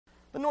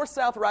The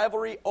North-South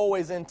rivalry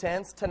always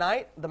intense.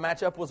 Tonight, the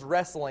matchup was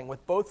wrestling,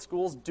 with both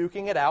schools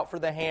duking it out for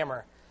the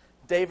hammer.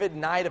 David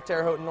Knight of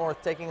Terre Haute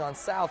North taking on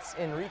South's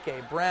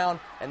Enrique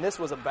Brown, and this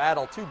was a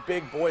battle. Two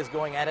big boys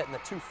going at it in the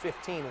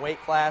 215 weight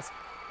class,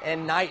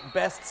 and Knight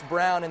bests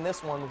Brown in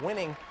this one,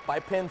 winning by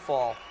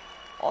pinfall.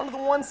 On to the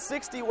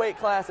 160 weight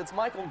class, it's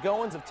Michael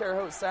Goins of Terre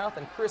Haute South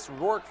and Chris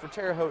Rourke for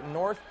Terre Haute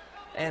North,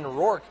 and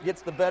Rourke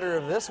gets the better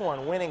of this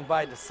one, winning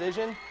by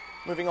decision.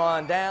 Moving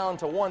on down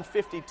to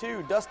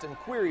 152, Dustin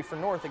Query for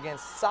North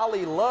against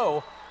Sally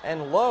Lowe,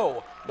 and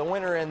Lowe, the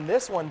winner in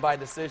this one by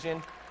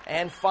decision.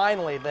 And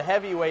finally, the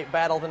heavyweight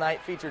battle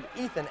tonight featured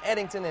Ethan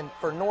Eddington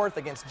for North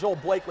against Joel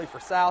Blakely for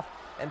South,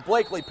 and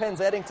Blakely pins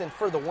Eddington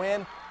for the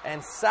win,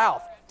 and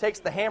South takes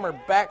the hammer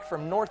back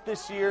from North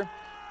this year.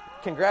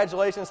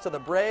 Congratulations to the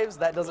Braves.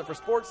 That does it for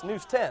Sports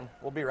News 10.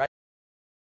 We'll be right back.